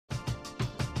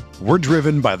We're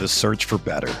driven by the search for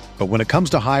better. But when it comes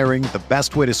to hiring, the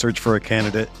best way to search for a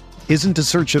candidate isn't to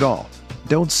search at all.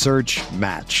 Don't search,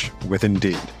 match with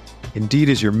Indeed. Indeed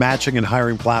is your matching and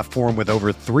hiring platform with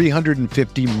over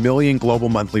 350 million global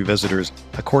monthly visitors,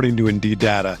 according to Indeed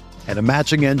data, and a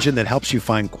matching engine that helps you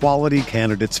find quality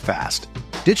candidates fast.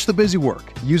 Ditch the busy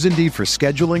work. Use Indeed for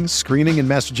scheduling, screening, and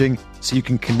messaging so you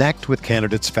can connect with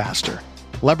candidates faster.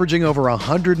 Leveraging over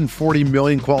 140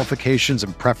 million qualifications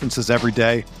and preferences every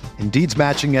day, Indeed's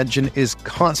matching engine is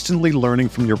constantly learning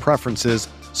from your preferences,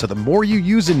 so the more you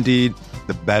use Indeed,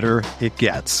 the better it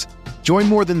gets. Join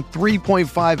more than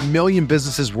 3.5 million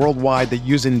businesses worldwide that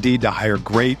use Indeed to hire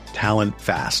great talent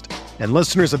fast. And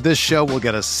listeners of this show will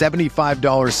get a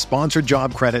 $75 sponsored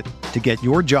job credit to get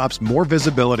your jobs more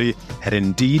visibility at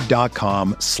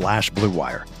Indeed.com/Blue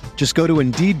Wire. Just go to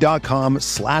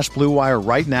Indeed.com/Blue Wire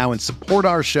right now and support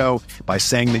our show by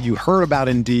saying that you heard about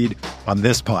Indeed on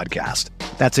this podcast.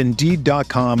 That's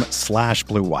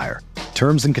Indeed.com/Blue Wire.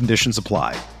 Terms and conditions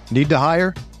apply. Need to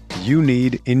hire? You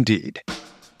need Indeed.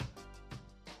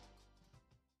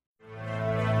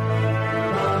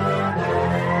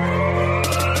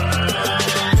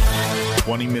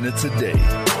 20 minutes a day,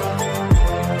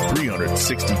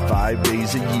 365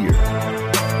 days a year.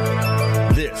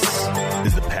 This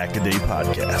is the Pack-A-Day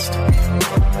Podcast.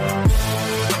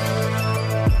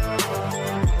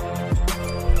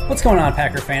 What's going on,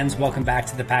 Packer fans? Welcome back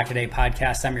to the Pack-A-Day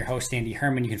Podcast. I'm your host, Andy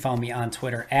Herman. You can follow me on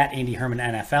Twitter at Andy Herman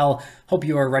NFL. Hope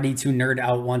you are ready to nerd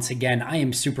out once again. I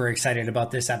am super excited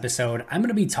about this episode. I'm going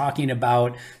to be talking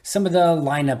about some of the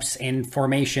lineups and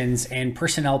formations and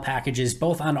personnel packages,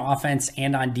 both on offense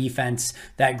and on defense,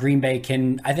 that Green Bay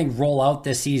can, I think, roll out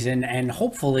this season and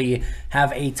hopefully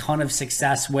have a ton of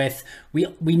success with.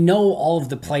 We know all of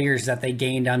the players that they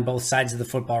gained on both sides of the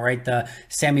football, right? The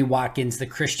Sammy Watkins, the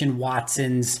Christian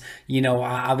Watsons,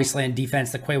 obviously on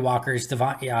defense, the Quay Walkers,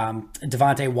 Devontae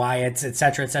Wyatts, et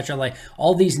cetera, like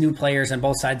all these new players on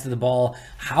both sides of the ball.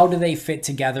 How do they fit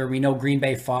together? We know Green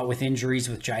Bay fought with injuries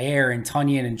with Jair and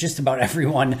Tonyan and just about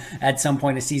everyone at some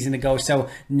point a season ago. So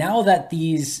now that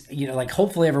these,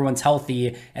 hopefully everyone's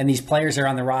healthy and these players are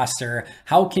on the roster,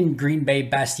 how can Green Bay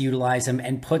best utilize them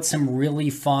and put some really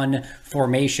fun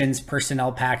formations,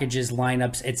 personnel packages,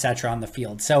 lineups, etc. on the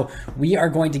field? So we are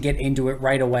going to get into it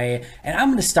right away. And I'm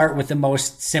going to start with the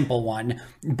most simple one,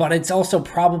 but it's also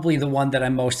probably the one that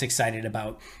I'm most excited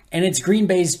about. And it's Green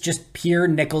Bay's just pure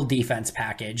nickel defense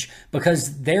package,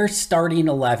 because their starting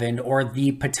 11 or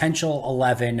the potential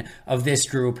 11 of this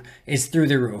group is through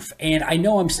the roof. And I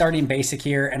know I'm starting basic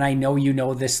here, and I know you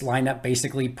know this lineup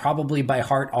basically probably by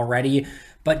heart already.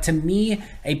 But to me,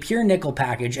 a pure nickel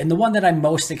package, and the one that I'm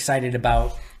most excited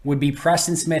about, would be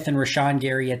Preston Smith and Rashawn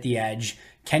Gary at the edge,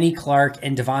 Kenny Clark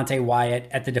and Devontae Wyatt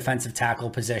at the defensive tackle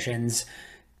positions,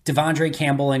 Devondre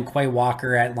Campbell and Quay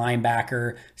Walker at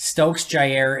linebacker, Stokes,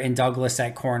 Jair, and Douglas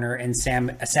at corner, and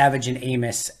Savage and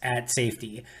Amos at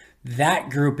safety.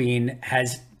 That grouping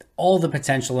has all the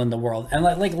potential in the world. And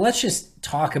let's just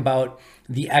talk about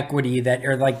the equity that,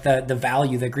 or the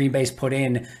value that Green Bay's put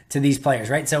in to these players,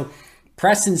 right? So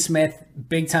Preston Smith,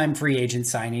 big-time free agent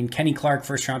signing. Kenny Clark,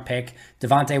 first-round pick.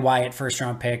 Devontae Wyatt,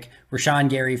 first-round pick. Rashawn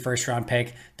Gary, first-round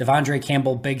pick. Devondre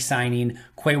Campbell, big signing.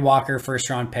 Quay Walker,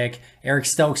 first-round pick. Eric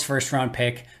Stokes, first-round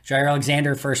pick. Jair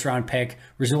Alexander, first-round pick.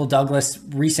 Rasul Douglas,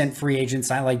 recent free agent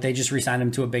sign. They just re-signed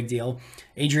him to a big deal.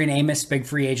 Adrian Amos, big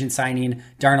free agent signing.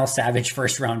 Darnell Savage,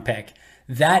 first-round pick.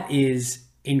 That is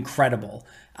incredible.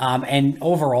 And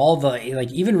overall,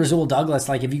 even Rasul Douglas,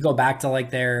 if you go back to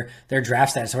their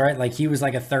draft stats, right? He was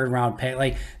a third round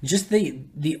pick. Just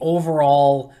the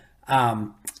overall,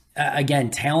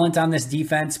 again, talent on this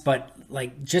defense, but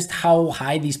just how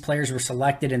high these players were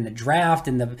selected in the draft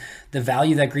and the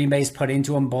value that Green Bay's put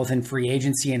into them, both in free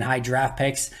agency and high draft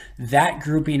picks. That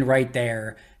grouping right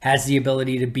there has the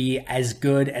ability to be as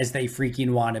good as they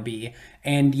freaking want to be.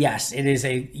 And yes, it is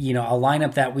a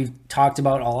lineup that we've talked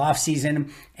about all offseason.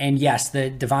 And yes,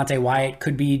 the Devontae Wyatt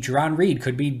could be Jerron Reed,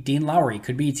 could be Dean Lowry,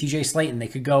 could be TJ Slayton. They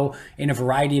could go in a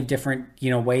variety of different,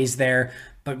 ways there.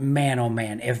 But man, oh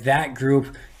man, if that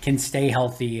group can stay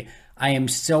healthy, I am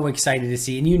so excited to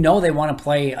see. And they want to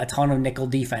play a ton of nickel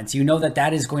defense.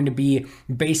 That is going to be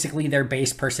basically their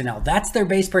base personnel. That's their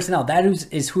base personnel. That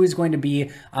is who is going to be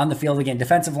on the field again.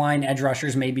 Defensive line, edge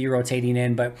rushers may be rotating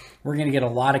in, but we're going to get a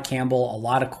lot of Campbell, a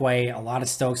lot of Quay, a lot of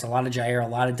Stokes, a lot of Jair, a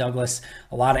lot of Douglas,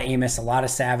 a lot of Amos, a lot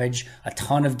of Savage, a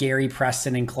ton of Gary,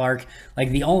 Preston, and Clark.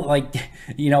 Wyatt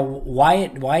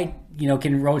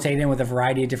can rotate in with a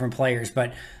variety of different players,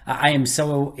 but I am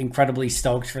so incredibly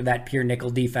stoked for that pure nickel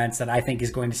defense that I think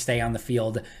is going to stay on the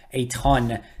field a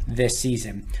ton this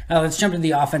season. Now let's jump to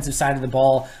the offensive side of the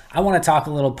ball. I want to talk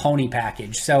a little pony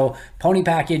package. So pony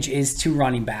package is 2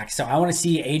 running backs. So I want to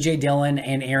see A.J. Dillon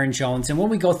and Aaron Jones. And when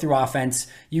we go through offense,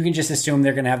 you can just assume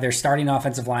they're going to have their starting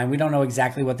offensive line. We don't know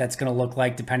exactly what that's going to look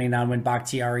like depending on when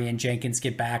Bakhtiari and Jenkins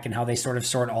get back and how they sort of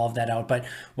sort all of that out. But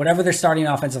whatever their starting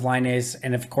offensive line is,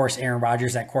 and of course Aaron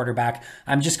Rodgers at quarterback,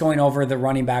 I'm just going over the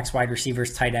running backs, wide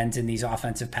receivers, tight ends in these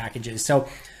offensive packages. So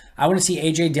I want to see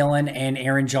A.J. Dillon and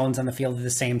Aaron Jones on the field at the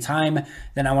same time.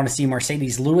 Then I want to see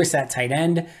Marcedes Lewis at tight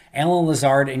end, Allen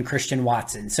Lazard, and Christian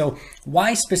Watson. So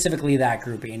why specifically that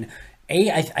grouping?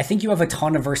 I think you have a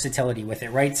ton of versatility with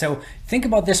it, right? So think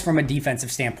about this from a defensive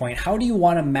standpoint. How do you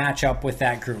want to match up with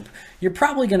that group? You're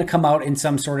probably going to come out in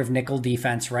some sort of nickel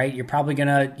defense, right? You're probably going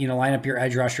to, line up your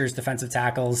edge rushers, defensive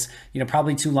tackles,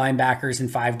 probably 2 linebackers and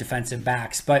 5 defensive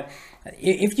backs. But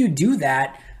if you do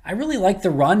that, I really like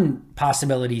the run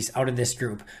possibilities out of this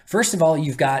group. First of all,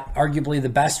 you've got arguably the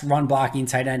best run blocking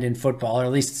tight end in football, or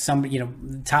at least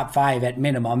some, top 5 at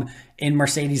minimum in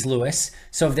Marcedes Lewis.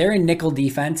 So if they're in nickel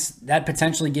defense, that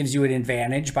potentially gives you an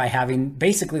advantage by having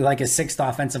basically like a 6th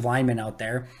offensive lineman out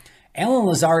there. Allen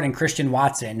Lazard and Christian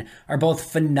Watson are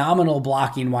both phenomenal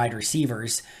blocking wide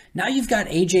receivers. Now you've got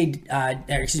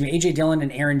AJ Dillon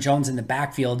and Aaron Jones in the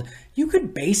backfield. You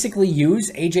could basically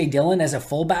use AJ Dillon as a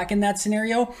fullback in that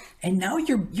scenario, and now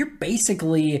you're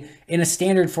basically in a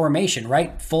standard formation,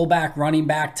 right? Fullback, running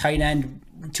back, tight end,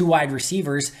 2 wide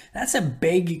receivers. That's a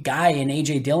big guy in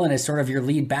AJ Dillon as sort of your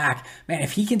lead back. Man,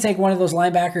 if he can take one of those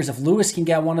linebackers, if Lewis can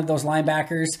get one of those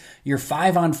linebackers, you're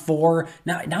 5-on-4.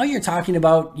 Now you're talking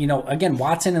about, again,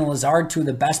 Watson and Lazard, 2 of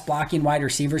the best blocking wide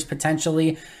receivers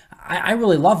potentially. I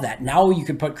really love that. Now you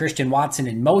could put Christian Watson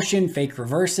in motion, fake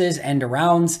reverses, end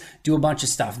arounds, do a bunch of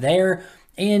stuff there.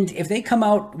 And if they come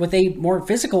out with a more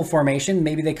physical formation,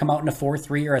 maybe they come out in a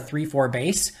 4-3 or a 3-4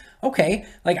 base. Okay,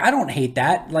 I don't hate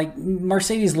that.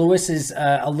 Marcedes Lewis is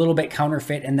a little bit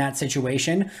counterfeit in that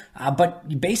situation,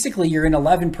 but basically you're in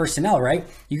 11 personnel, right?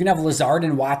 You can have Lazard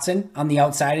and Watson on the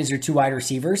outside as your 2 wide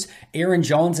receivers, Aaron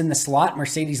Jones in the slot,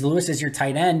 Marcedes Lewis as your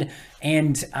tight end,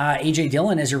 and AJ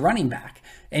Dillon as your running back.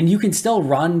 And you can still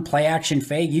run, play action,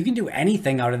 fake. You can do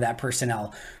anything out of that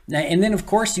personnel. And then, of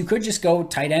course, you could just go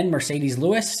tight end, Marcedes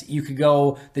Lewis. You could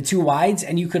go the 2 wides,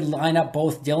 and you could line up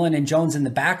both Dillon and Jones in the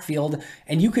backfield.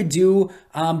 And you could do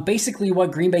basically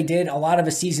what Green Bay did a lot of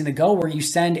a season ago, where you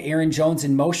send Aaron Jones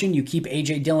in motion. You keep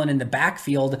A.J. Dillon in the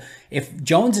backfield. If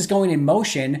Jones is going in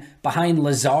motion behind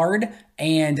Lazard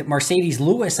and Marcedes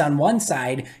Lewis on one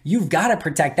side, you've got to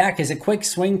protect that, because a quick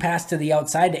swing pass to the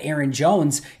outside to Aaron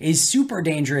Jones is super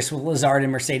dangerous with Lazard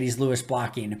and Marcedes Lewis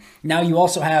blocking. Now you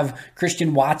also have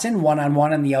Christian Watson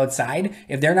one-on-one on the outside.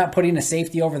 If they're not putting a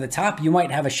safety over the top, you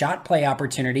might have a shot play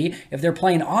opportunity. If they're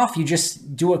playing off, you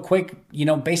just do a quick,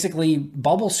 basically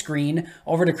bubble screen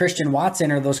over to Christian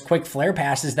Watson, or those quick flare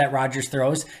passes that Rodgers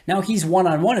throws. Now he's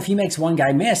one-on-one. If he makes one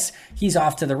guy miss, he's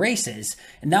off to the races.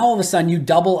 And now all of a sudden you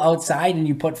double outside and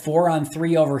you put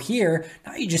 4-on-3 over here.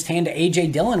 Now you just hand to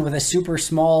AJ Dillon with a super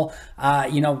small,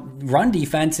 run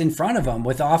defense in front of him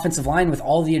with the offensive line with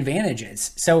all the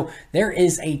advantages. So there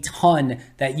is a ton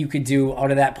that you could do out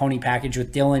of that pony package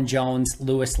with Dillon, Jones,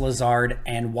 Lewis, Lazard,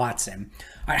 and Watson.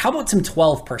 All right, how about some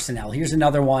 12 personnel? Here's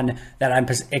another one that I'm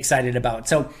excited about.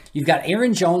 So you've got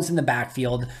Aaron Jones in the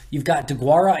backfield. You've got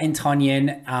DeGuara and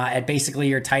Tonyan at basically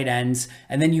your tight ends.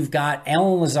 And then you've got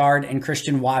Allen Lazard and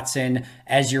Christian Watson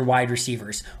as your wide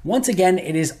receivers. Once again,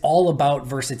 it is all about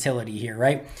versatility here,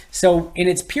 right? So in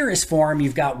its purest form,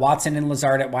 you've got Watson and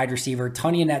Lazard at wide receiver,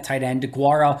 Tonyan at tight end,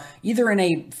 DeGuara either in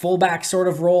a fullback sort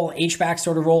of role, H-back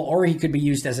sort of role, or he could be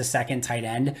used as a second tight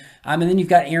end. And then you've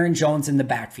got Aaron Jones in the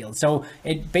backfield. So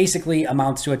it basically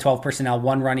amounts to a 12 personnel,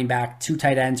 1 running back, 2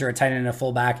 tight ends, or a tight end and a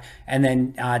fullback, and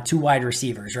then 2 wide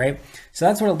receivers, right? So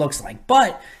that's what it looks like.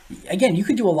 But again, you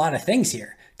could do a lot of things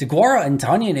here. DeGuara and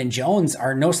Tonyan and Jones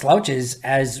are no slouches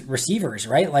as receivers,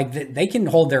 right? They can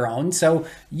hold their own. So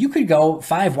you could go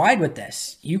 5 wide with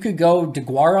this. You could go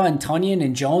DeGuara and Tonyan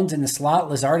and Jones in the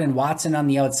slot, Lazard and Watson on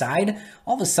the outside.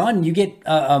 All of a sudden you get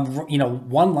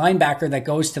one linebacker that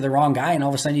goes to the wrong guy, and all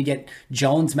of a sudden you get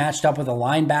Jones matched up with a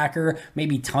linebacker,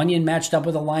 maybe Tonyan matched up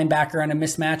with a linebacker on a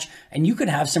mismatch, and you could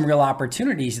have some real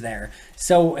opportunities there.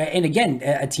 So, and again,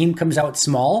 a team comes out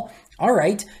small. All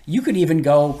right, you could even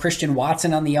go Christian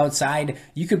Watson on the outside.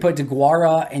 You could put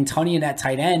DeGuara and Tonyan at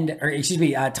tight end,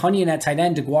 Tonyan at tight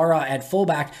end, DeGuara at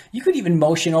fullback. You could even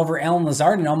motion over Allen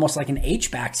Lazard in almost like an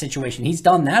H-back situation. He's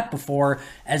done that before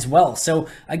as well. So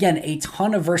again, a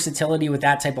ton of versatility with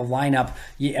that type of lineup.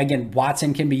 Again,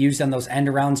 Watson can be used on those end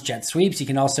arounds, jet sweeps. He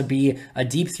can also be a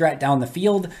deep threat down the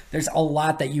field. There's a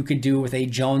lot that you could do with a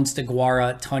Jones,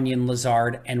 DeGuara, Tonyan,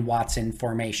 Lazard, and Watson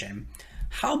formation.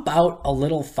 How about a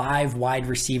little 5 wide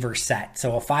receiver set?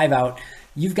 So a 5 out,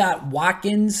 you've got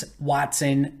Watkins,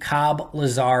 Watson, Cobb,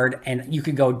 Lazard, and you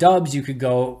could go Dubs, you could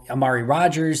go Amari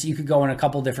Rodgers, you could go in a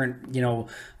couple different,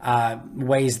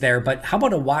 ways there. But how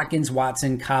about a Watkins,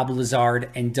 Watson, Cobb, Lazard,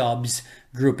 and Dubs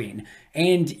grouping?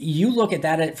 And you look at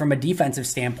that from a defensive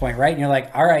standpoint, right? And you're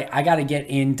like, all right, I got to get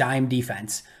in dime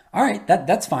defense. All right,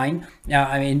 that's fine. Now,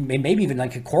 I mean, maybe even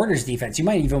like a quarters defense. You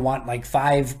might even want like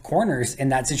 5 corners in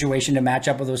that situation to match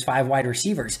up with those 5 wide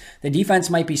receivers. The defense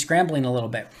might be scrambling a little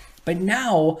bit. But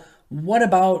now, what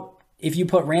about if you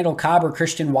put Randall Cobb or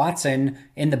Christian Watson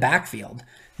in the backfield?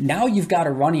 Now you've got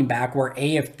a running back where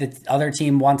if the other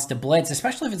team wants to blitz,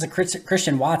 especially if it's a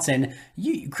Christian Watson,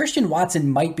 Christian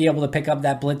Watson might be able to pick up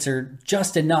that blitzer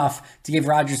just enough to give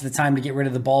Rodgers the time to get rid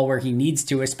of the ball where he needs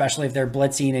to, especially if they're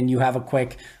blitzing and you have a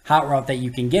quick hot route that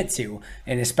you can get to.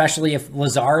 And especially if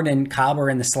Lazard and Cobb are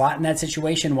in the slot in that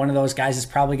situation, one of those guys is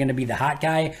probably going to be the hot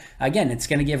guy. Again, it's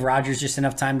going to give Rodgers just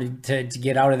enough time to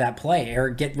get out of that play, or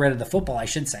get rid of the football, I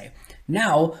should say.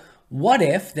 Now, what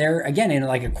if they're, again, in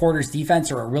like a quarters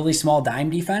defense or a really small dime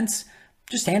defense?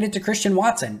 Just hand it to Christian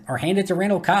Watson or hand it to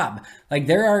Randall Cobb. Like,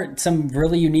 there are some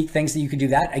really unique things that you could do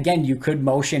that. Again, you could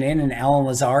motion in an Allen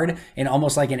Lazard in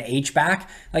almost like an H-back.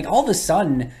 Like, all of a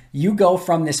sudden, you go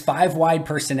from this 5 wide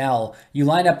personnel, you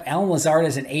line up Allen Lazard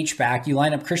as an H-back, you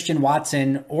line up Christian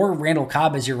Watson or Randall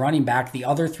Cobb as your running back. The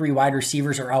other 3 wide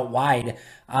receivers are out wide.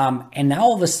 And now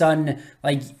all of a sudden,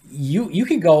 like, you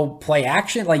could go play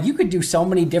action. Like, you could do so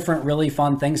many different really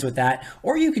fun things with that.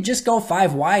 Or you could just go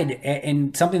 5 wide,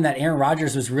 and something that Aaron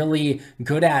Rodgers was really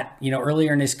good at,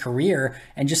 earlier in his career,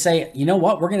 and just say, you know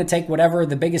what, we're going to take whatever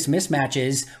the biggest mismatch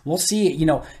is. We'll see,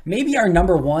 maybe our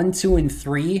number 1, 2, and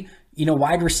 3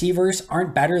 wide receivers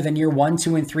aren't better than your 1,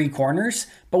 2, and 3 corners,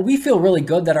 but we feel really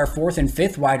good that our 4th and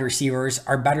 5th wide receivers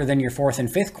are better than your 4th and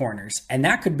 5th corners. And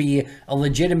that could be a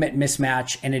legitimate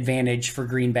mismatch and advantage for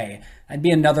Green Bay. That'd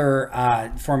be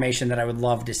another formation that I would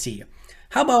love to see.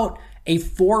 How about a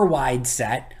 4 wide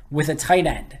set with a tight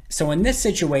end? So in this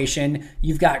situation,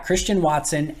 you've got Christian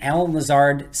Watson, Allen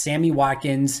Lazard, Sammy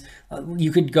Watkins.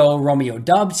 You could go Romeo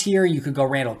Doubs here. You could go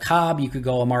Randall Cobb. You could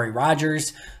go Amari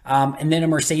Rodgers, and then a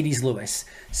Mercedes Lewis.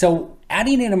 So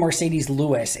adding in a Mercedes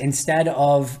Lewis instead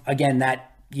of, again,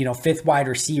 that 5th wide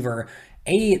receiver,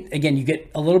 again, you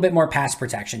get a little bit more pass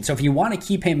protection. So if you want to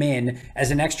keep him in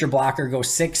as an extra blocker, go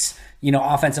 6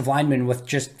 offensive linemen with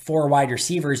just 4 wide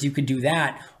receivers, you could do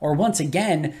that. Or once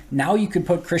again, now you could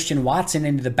put Christian Watson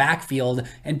into the backfield,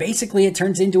 and basically it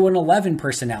turns into an 11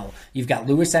 personnel. You've got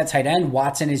Lewis at tight end,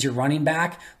 Watson is your running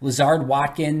back, Lazard,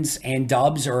 Watkins, and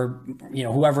Doubs, or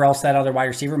whoever else that other wide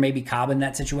receiver, maybe Cobb in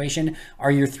that situation,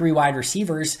 are your 3 wide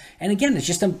receivers. And again, it's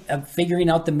just a figuring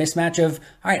out the mismatch of,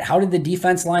 all right, how did the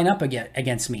defense line up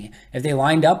against me? If they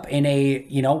lined up in a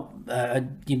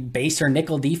base or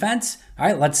nickel defense, all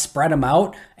right, let's spread them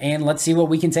out and let's see what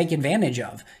we can take advantage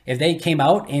of. If they came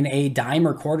out in a dime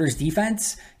or quarters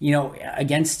defense,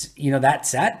 against, that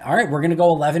set, all right, we're going to go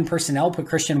 11 personnel, put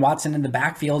Christian Watson in the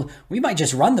backfield. We might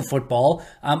just run the football.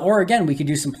 Or again, we could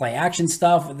do some play action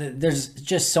stuff. There's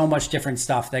just so much different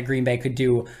stuff that Green Bay could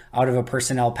do out of a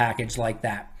personnel package like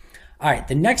that. All right,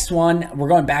 the next one, we're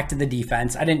going back to the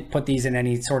defense. I didn't put these in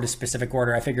any sort of specific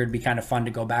order. I figured it'd be kind of fun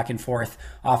to go back and forth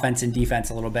offense and defense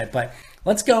a little bit, but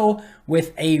let's go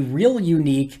with a real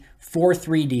unique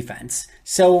 4-3 defense.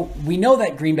 So we know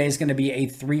that Green Bay is going to be a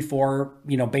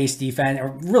 3-4, base defense, or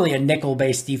really a nickel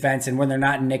base defense. And when they're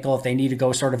not in nickel, if they need to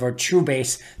go sort of a true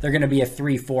base, they're going to be a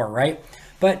 3-4, right?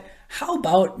 But how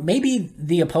about maybe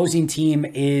the opposing team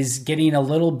is getting a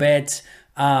little bit,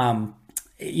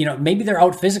 maybe they're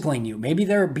out physicaling you. Maybe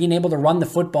they're being able to run the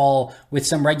football with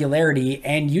some regularity,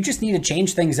 and you just need to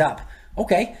change things up.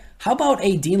 Okay, how about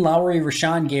a Dean Lowry,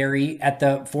 Rashawn Gary at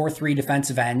the 4-3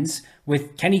 defensive ends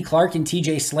with Kenny Clark and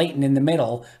TJ Slayton in the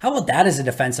middle? How about that as a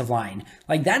defensive line?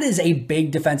 Like, that is a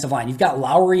big defensive line. You've got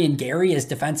Lowry and Gary as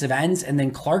defensive ends, and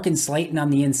then Clark and Slayton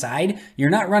on the inside. You're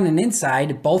not running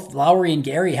inside. Both Lowry and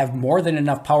Gary have more than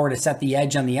enough power to set the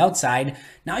edge on the outside.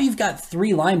 Now you've got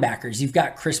 3 linebackers. You've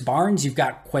got Chris Barnes, you've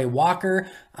got Quay Walker,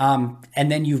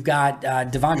 and then you've got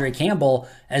Devondre Campbell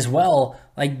as well.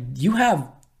 Like, you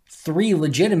have 3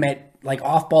 legitimate like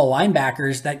off-ball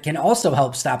linebackers that can also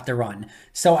help stop the run.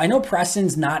 So I know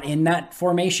Preston's not in that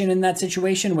formation in that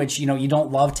situation, which, you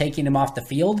don't love taking him off the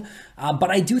field.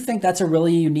 But I do think that's a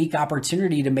really unique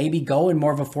opportunity to maybe go in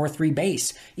more of a 4-3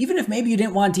 base. Even if maybe you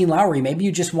didn't want Dean Lowry, maybe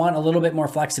you just want a little bit more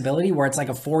flexibility where it's like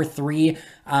a 4-3,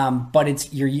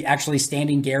 but you're actually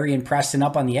standing Gary and Preston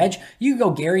up on the edge. You could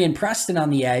go Gary and Preston on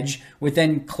the edge with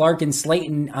then Clark and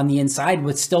Slayton on the inside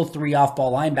with still 3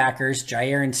 off-ball linebackers,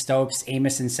 Jaire and Stokes,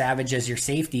 Amos and Savage as your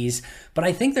safeties. But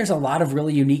I think there's a lot of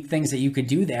really unique things that you could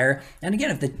do there. And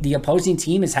again, if the opposing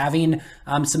team is having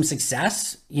some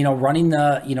success, running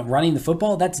the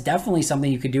football, that's definitely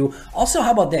something you could do. Also,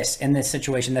 how about this in this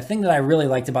situation? The thing that I really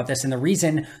liked about this, and the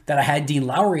reason that I had Dean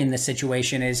Lowry in this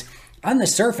situation, is on the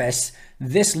surface,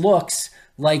 this looks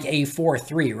like a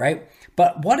 4-3, right?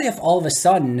 But what if all of a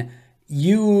sudden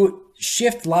you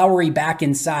shift Lowry back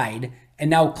inside, and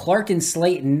now Clark and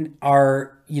Slayton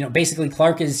are, basically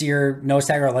Clark is your nose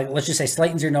tackle, or like let's just say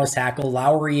Slayton's your nose tackle,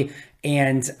 Lowry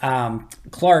and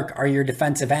Clark are your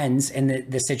defensive ends in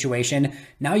this situation.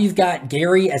 Now you've got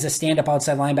Gary as a stand-up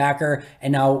outside linebacker,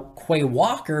 and now Quay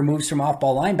Walker moves from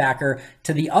off-ball linebacker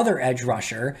to the other edge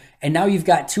rusher, and now you've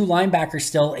got 2 linebackers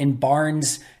still in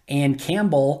Barnes and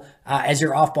Campbell as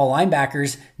your off-ball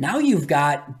linebackers. Now you've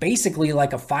got basically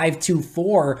like a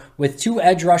 5-2-4 with 2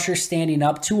 edge rushers standing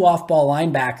up, 2 off-ball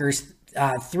linebackers,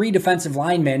 3 defensive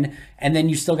linemen, and then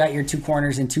you still got your 2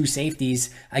 corners and 2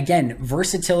 safeties. Again,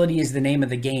 versatility is the name of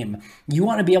the game. You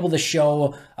want to be able to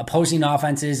show opposing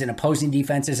offenses and opposing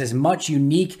defenses as much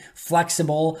unique,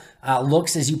 flexible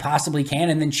looks as you possibly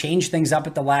can, and then change things up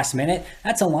at the last minute.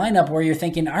 That's a lineup where you're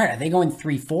thinking, all right, are they going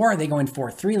 3-4? Are they going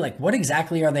 4-3? Like, what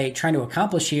exactly are they trying to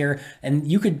accomplish here? And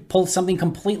you could pull something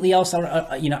completely else out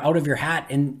of your hat,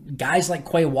 and guys like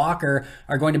Quay Walker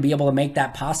are going to be able to make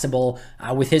that possible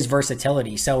with his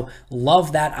versatility. So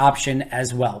love that option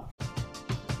as well.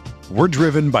 We're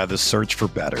driven by the search for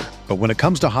better. But when it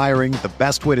comes to hiring, the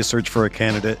best way to search for a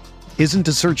candidate isn't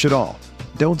to search at all.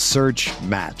 Don't search,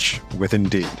 match with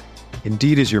Indeed.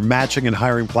 Indeed is your matching and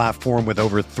hiring platform with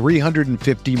over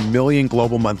 350 million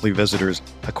global monthly visitors,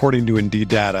 according to Indeed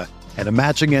data, and a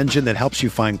matching engine that helps you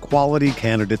find quality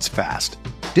candidates fast.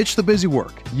 Ditch the busy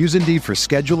work. Use Indeed for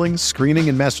scheduling, screening,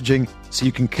 and messaging so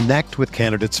you can connect with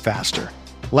candidates faster.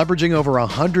 Leveraging over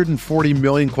 140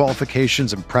 million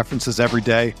qualifications and preferences every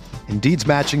day, Indeed's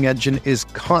matching engine is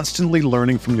constantly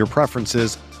learning from your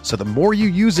preferences, so the more you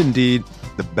use Indeed,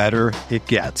 the better it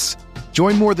gets.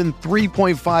 Join more than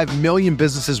 3.5 million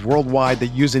businesses worldwide that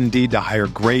use Indeed to hire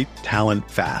great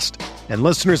talent fast. And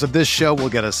listeners of this show will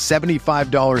get a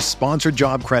 $75 sponsored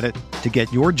job credit to get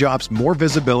your jobs more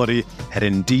visibility at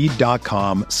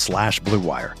Indeed.com/Blue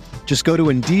Wire. Just go to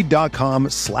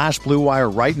Indeed.com/Blue Wire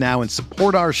right now and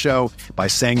support our show by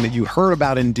saying that you heard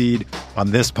about Indeed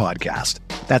on this podcast.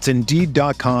 That's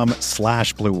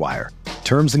Indeed.com/Blue Wire.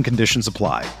 Terms and conditions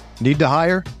apply. Need to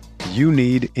hire? You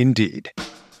need Indeed.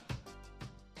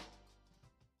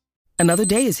 Another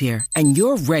day is here, and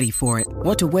you're ready for it.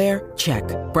 What to wear? Check.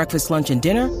 Breakfast, lunch, and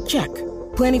dinner? Check.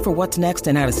 Planning for what's next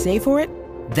and how to save for it?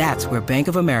 That's where Bank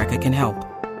of America can help.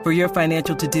 For your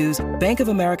financial to-dos, Bank of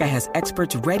America has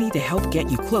experts ready to help get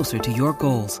you closer to your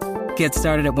goals. Get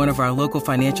started at one of our local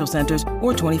financial centers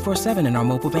or 24/7 in our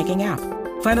mobile banking app.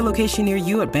 Find a location near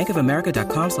you at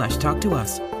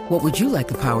bankofamerica.com/talktous. What would you like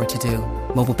the power to do?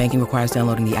 Mobile banking requires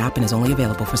downloading the app and is only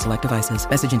available for select devices.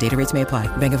 Message and data rates may apply.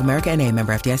 Bank of America NA,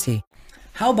 member FDIC.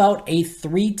 How about a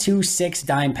 3-2-6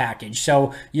 dime package?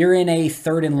 So you're in a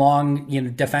 3rd and long,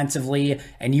 defensively,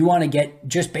 and you want to get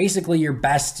just basically your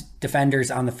best defenders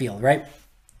on the field, right?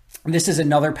 This is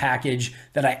another package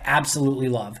that I absolutely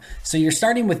love. So you're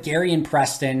starting with Gary and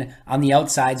Preston on the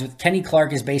outsides, with Kenny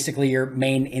Clark as basically your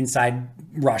main inside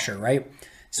rusher, right?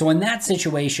 So in that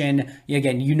situation,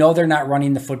 again, they're not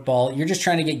running the football. You're just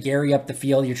trying to get Gary up the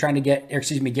field. You're trying to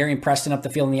Gary and Preston up the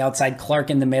field on the outside, Clark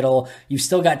in the middle. You've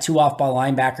still got 2 off-ball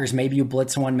linebackers. Maybe you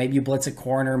blitz one, maybe you blitz a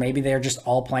corner. Maybe they're just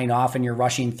all playing off and you're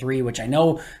rushing 3, which I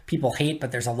know people hate,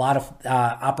 but there's a lot of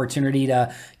opportunity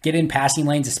to get in passing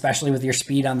lanes, especially with your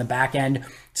speed on the back end.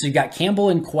 So you've got Campbell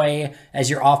and Quay as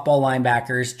your off-ball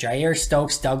linebackers, Jaire,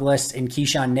 Stokes, Douglas, and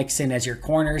Keyshawn Nixon as your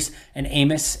corners, and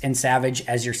Amos and Savage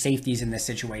as your safeties in this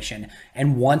situation.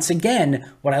 And once again,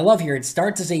 what I love here, it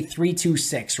starts as a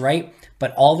 3-2-6, right?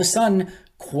 But all of a sudden,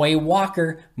 Quay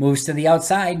Walker moves to the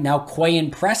outside. Now Quay and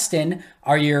Preston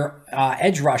are your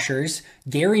edge rushers.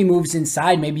 Gary moves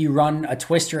inside. Maybe you run a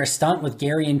twist or a stunt with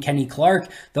Gary and Kenny Clark.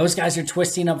 Those guys are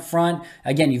twisting up front.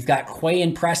 Again, you've got Quay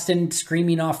and Preston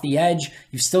screaming off the edge.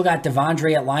 You've still got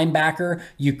Devondre at linebacker.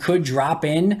 You could drop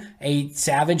in a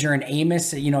Savage or an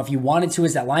Amos, if you wanted to,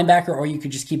 as that linebacker, or you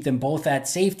could just keep them both at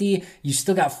safety. You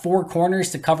still got 4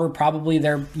 corners to cover probably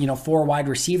their, 4 wide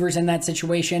receivers in that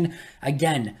situation.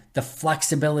 Again, the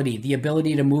flexibility, the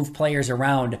ability to move players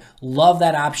around. Love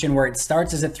that option where it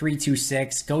starts as a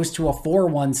 3-2-6, goes to a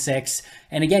 4-1-6.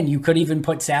 And again, you could even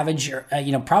put Savage,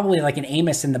 probably like an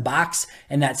Amos in the box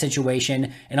in that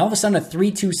situation. And all of a sudden, a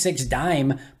 3-2-6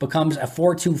 dime becomes a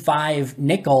 4-2-5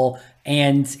 nickel,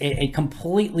 and it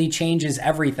completely changes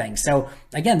everything. So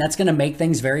again, that's going to make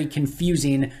things very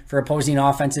confusing for opposing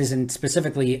offenses and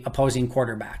specifically opposing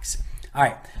quarterbacks. All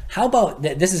right, how about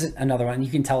this is another one. You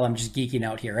can tell I'm just geeking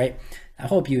out here, right? I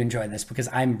hope you enjoy this because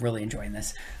I'm really enjoying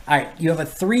this. All right, you have a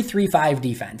 3-3-5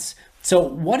 defense. So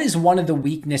what is one of the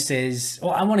weaknesses?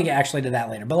 Well, I want to get actually to that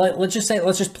later, but let's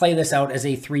just play this out as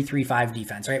a 3-3-5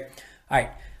 defense, right? All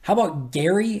right, how about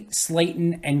Gary,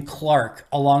 Slayton, and Clark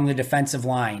along the defensive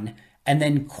line, and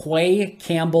then Quay,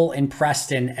 Campbell, and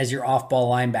Preston as your off-ball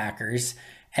linebackers?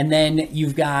 And then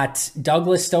you've got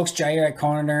Douglas, Stokes, Jair at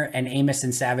corner, and Amos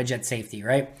and Savage at safety,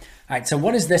 right? All right, so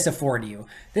what does this afford you?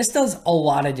 This does a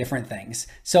lot of different things.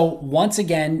 So once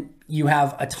again, you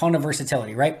have a ton of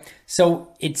versatility, right?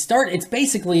 So it's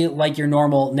basically like your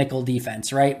normal nickel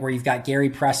defense, right? Where you've got Gary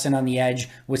Preston on the edge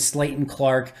with Slayton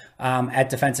Clark at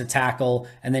defensive tackle,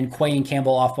 and then Quay and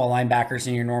Campbell off-ball linebackers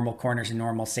and your normal corners and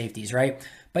normal safeties, right?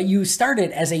 But you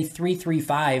started as a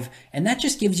 3-3-5, and that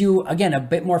just gives you, again, a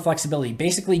bit more flexibility.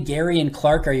 Basically, Gary and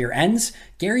Clark are your ends.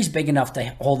 Gary's big enough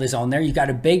to hold his own there. You've got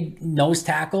a big nose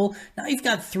tackle. Now you've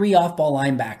got 3 off-ball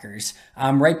linebackers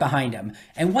right behind him.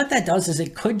 And what that does is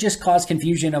it could just cause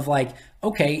confusion of like,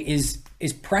 okay, is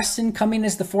Preston coming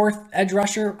as the 4th edge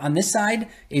rusher on this side?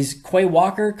 Is Quay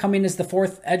Walker coming as the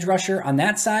 4th edge rusher on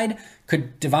that side?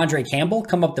 Could Devondre Campbell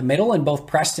come up the middle and both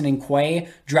Preston and Quay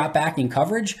drop back in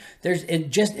coverage?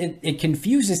 It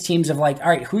confuses teams of like, all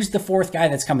right, who's the 4th guy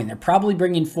that's coming? They're probably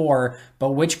bringing 4,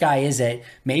 but which guy is it?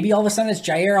 Maybe all of a sudden it's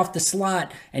Jair off the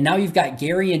slot, and now you've got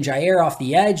Gary and Jair off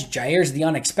the edge. Jair's the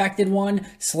unexpected one.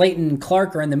 Slayton and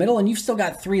Clark are in the middle, and you've still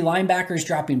got 3 linebackers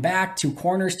dropping back, 2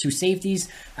 corners, 2 safeties.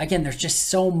 Again, there's just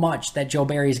so much that Joe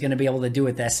Barry is going to be able to do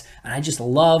with this, and I just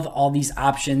love all these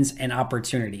options and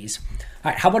opportunities. All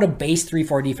right, how about a base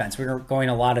 3-4 defense? We're going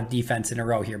a lot of defense in a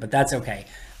row here, but that's okay.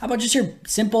 How about just your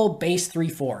simple base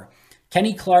 3-4?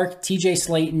 Kenny Clark, TJ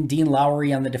Slayton, Dean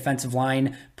Lowry on the defensive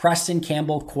line, Preston,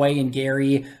 Campbell, Quay, and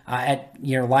Gary at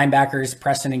your linebackers,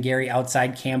 Preston and Gary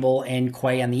outside, Campbell and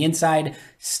Quay on the inside,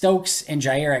 Stokes and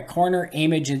Jair at corner,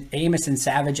 Amos and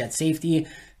Savage at safety.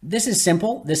 This is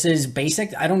simple. This is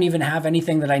basic. I don't even have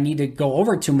anything that I need to go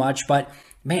over too much, but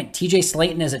man, TJ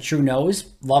Slayton as a true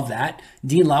nose. Love that.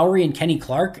 Dean Lowry and Kenny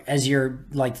Clark as your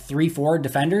 3-4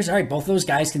 defenders. All right, both those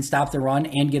guys can stop the run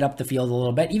and get up the field a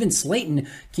little bit. Even Slayton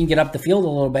can get up the field a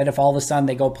little bit if all of a sudden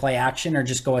they go play action or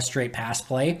just go a straight pass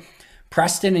play.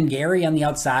 Preston and Gary on the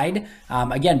outside.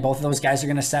 Again, both of those guys are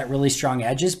going to set really strong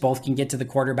edges. Both can get to the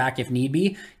quarterback if need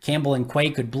be. Campbell and Quay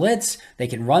could blitz. They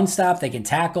can run stop. They can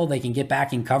tackle. They can get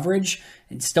back in coverage.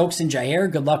 And Stokes and Jair,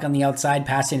 good luck on the outside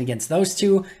passing against those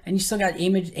two. And you still got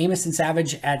Amos and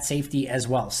Savage at safety as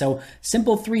well. So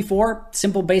simple 3-4,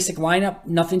 simple basic lineup.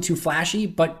 Nothing too flashy,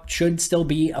 but should still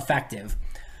be effective.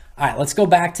 All right, let's go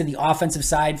back to the offensive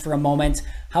side for a moment.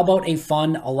 How about a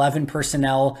fun 11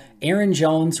 personnel? Aaron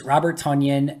Jones, Robert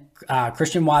Tonyan,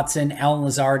 Christian Watson, Allen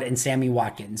Lazard, and Sammy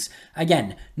Watkins.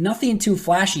 Again, nothing too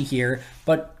flashy here,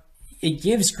 but it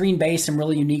gives Green Bay some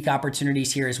really unique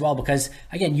opportunities here as well because,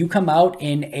 again, you come out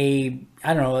in a,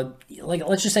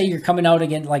 let's just say you're coming out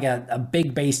against like a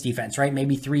big base defense, right?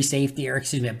 Maybe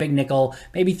a big nickel,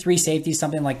 maybe 3 safeties,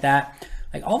 something like that.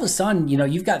 Like all of a sudden,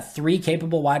 you've got 3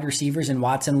 capable wide receivers in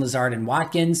Watson, Lazard, and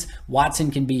Watkins. Watson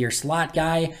can be your slot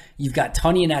guy. You've got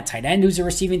Tonyan at tight end who's a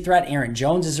receiving threat. Aaron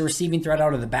Jones is a receiving threat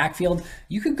out of the backfield.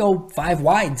 You could go 5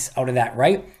 wides out of that,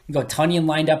 right? You go Tonyan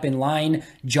lined up in line,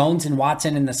 Jones and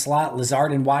Watson in the slot,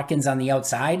 Lazard and Watkins on the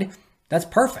outside. That's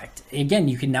perfect. Again,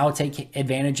 you can now take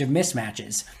advantage of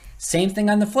mismatches. Same thing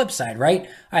on the flip side, right?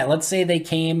 All right, let's say they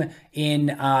came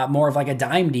in more of like a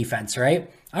dime defense,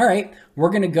 right? all right, we're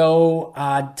going to go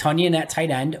Tonyan at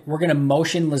tight end. We're going to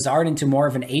motion Lazard into more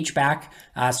of an H-back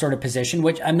sort of position,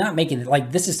 which I'm not making it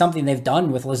like this is something they've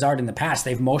done with Lazard in the past.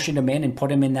 They've motioned him in and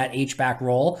put him in that H-back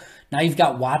role. Now you've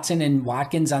got Watson and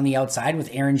Watkins on the outside with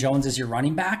Aaron Jones as your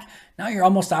running back. Now you're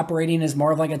almost operating as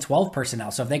more of like a 12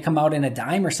 personnel. So if they come out in a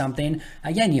dime or something,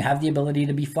 again, you have the ability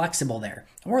to be flexible there.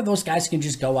 Or those guys can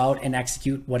just go out and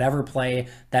execute whatever play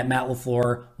that Matt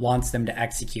LaFleur wants them to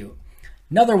execute.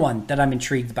 Another one that I'm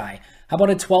intrigued by. How about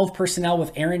a 12 personnel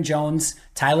with Aaron Jones,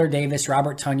 Tyler Davis,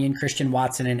 Robert Tonyan, Christian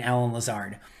Watson, and Allen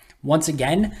Lazard? Once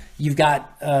again, you've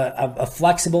got a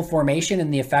flexible formation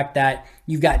in the effect that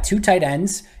you've got two tight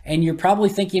ends, and you're probably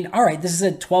thinking, all right, this is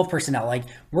a 12 personnel. Like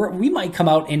we might come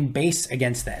out in base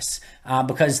against this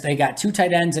because they got two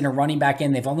tight ends and a running back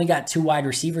in. They've only got two wide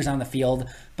receivers on the field,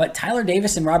 but Tyler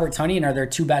Davis and Robert Tonyan are their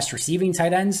two best receiving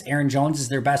tight ends. Aaron Jones is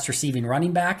their best receiving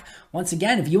running back. Once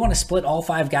again, if you want to split all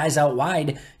five guys out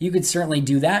wide, you could certainly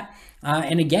do that.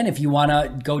 And again, if you want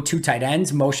to go two tight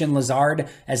ends, motion Lazard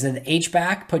as an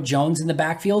H-back, put Jones in the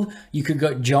backfield. You could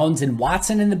go Jones and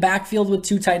Watson in the backfield with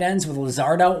two tight ends with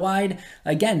Lazard out wide.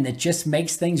 Again, it just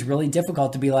makes things really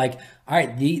difficult to be like, all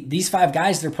right, these five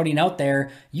guys they're putting out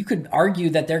there, you could argue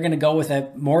that they're going to go with a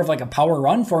more of like a power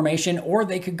run formation, or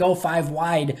they could go five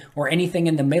wide or anything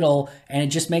in the middle. And it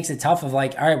just makes it tough of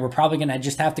like, all right, we're probably going to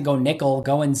just have to go nickel,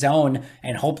 go in zone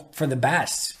and hope for the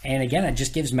best. And again, it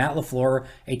just gives Matt LaFleur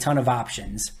a ton of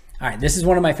options. All right, this is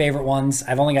one of my favorite ones.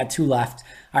 I've only got two left.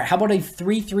 All right, how about a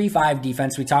 3-3-5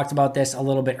 defense? We talked about this a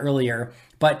little bit earlier,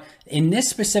 but in this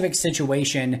specific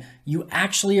situation, you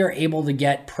actually are able to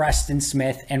get Preston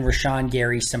Smith and Rashawn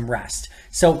Gary some rest.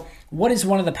 So what is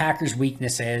one of the Packers'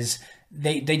 weaknesses?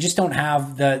 They just don't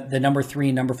have the number 3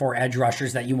 and number 4 edge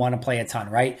rushers that you want to play a ton,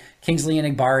 right? Kingsley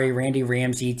Enagbare, Randy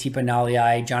Ramsey, Tipa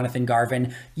Naliai, Jonathan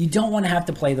Garvin. You don't want to have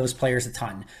to play those players a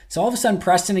ton. So all of a sudden,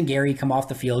 Preston and Gary come off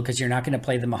the field because you're not going to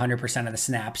play them 100% of the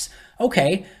snaps.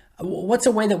 Okay, what's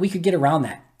a way that we could get around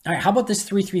that? All right, how about this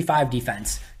 3-3-5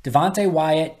 defense? Devontae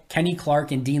Wyatt, Kenny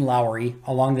Clark, and Dean Lowry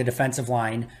along the defensive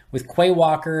line with Quay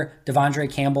Walker,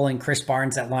 Devondre Campbell, and Chris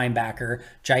Barnes at linebacker,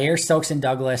 Jair Stokes and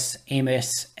Douglas,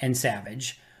 Amos, and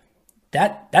Savage.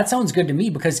 That sounds good to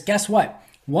me because guess what?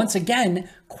 Once again,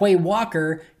 Quay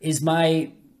Walker is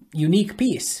my unique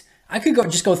piece. I could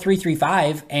just go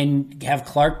 3-3-5 and have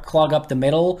Clark clog up the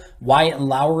middle. Wyatt and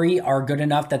Lowry are good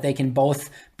enough that they can both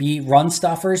be run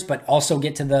stuffers, but also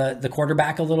get to the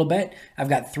quarterback a little bit. I've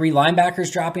got 3 linebackers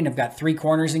dropping. I've got 3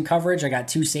 corners in coverage. I got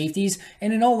 2 safeties.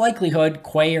 And in all likelihood,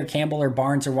 Quay or Campbell or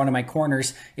Barnes or one of my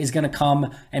corners is going to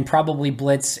come and probably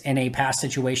blitz in a pass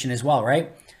situation as well,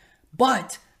 right?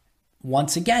 But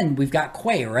once again, we've got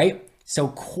Quay, right? So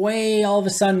Quay all of a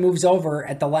sudden moves over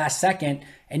at the last second,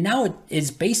 and now it is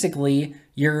basically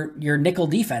your nickel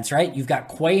defense, right? You've got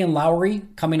Quay and Lowry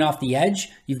coming off the edge.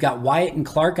 You've got Wyatt and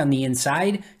Clark on the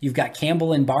inside. You've got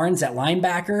Campbell and Barnes at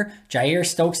linebacker, Jair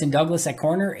Stokes and Douglas at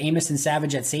corner, Amos and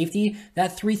Savage at safety.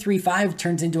 That 3-3-5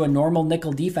 turns into a normal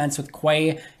nickel defense with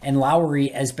Quay and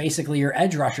Lowry as basically your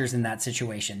edge rushers in that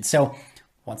situation. So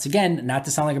once again, not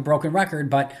to sound like a broken record,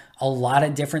 but a lot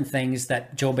of different things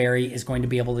that Joe Barry is going to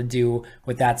be able to do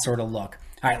with that sort of look.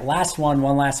 All right,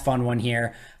 one last fun one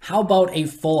here. How about a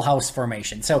full house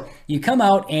formation? So you come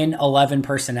out in 11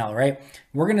 personnel, right?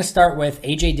 We're going to start with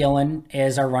A.J. Dillon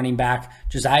as our running back,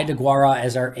 Josiah DeGuara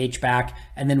as our H-back,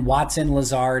 and then Watson,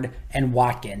 Lazard, and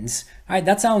Watkins. All right,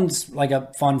 that sounds like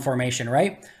a fun formation,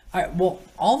 right? All right, well,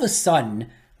 all of a sudden,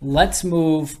 let's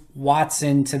move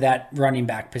Watson to that running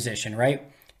back position, right?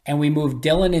 And we move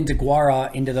Dillon and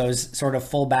DeGuara into those sort of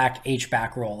fullback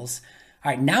H-back roles.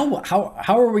 All right, now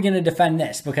how are we going to defend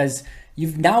this? Because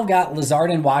you've now got Lazard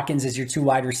and Watkins as your 2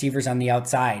 wide receivers on the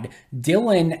outside.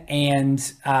 Dillon and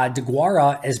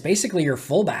DeGuara as basically your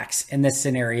fullbacks in this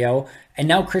scenario. And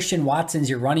now Christian Watson's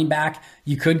your running back.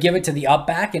 You could give it to the up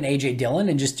back and A.J. Dillon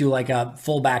and just do like a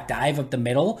fullback dive up the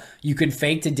middle. You could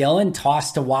fake to Dillon,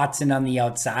 toss to Watson on the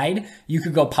outside. You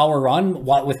could go power run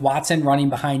with Watson running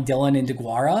behind Dillon and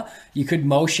DeGuara. You could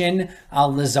motion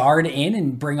Lazard in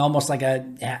and bring almost like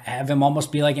have him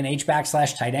almost be like an H-back /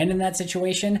 tight end in that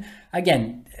situation.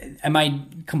 Again, am I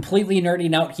completely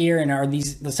nerding out here? And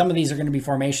are some of these are going to be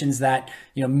formations that,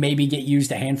 maybe get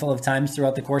used a handful of times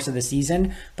throughout the course of the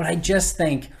season? But I just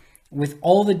think with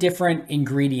all the different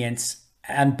ingredients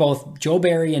on both Joe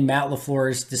Barry and Matt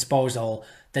LaFleur's disposal,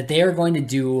 that they are going to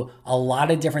do a lot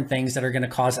of different things that are going to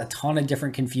cause a ton of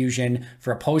different confusion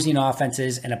for opposing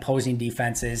offenses and opposing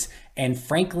defenses. And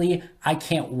frankly, I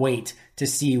can't wait to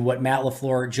see what Matt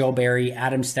LaFleur, Joe Barry,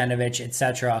 Adam Stenavich,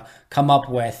 etc. come up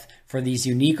with for these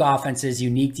unique offenses,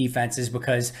 unique defenses,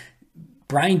 because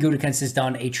Brian Gutekunst has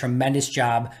done a tremendous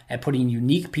job at putting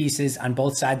unique pieces on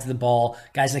both sides of the ball,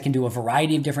 guys that can do a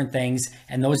variety of different things,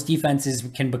 and those defenses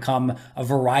can become a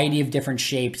variety of different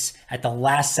shapes at the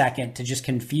last second to just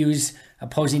confuse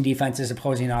opposing defenses,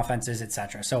 opposing offenses,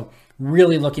 etc. So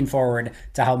really looking forward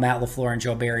to how Matt LaFleur and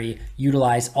Joe Barry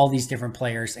utilize all these different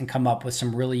players and come up with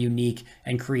some really unique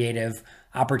and creative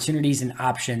opportunities and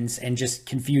options and just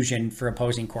confusion for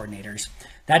opposing coordinators.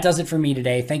 That does it for me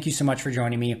today. Thank you so much for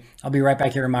joining me. I'll be right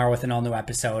back here tomorrow with an all new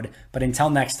episode. But until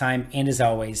next time, and as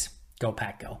always, go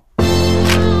Pack Go.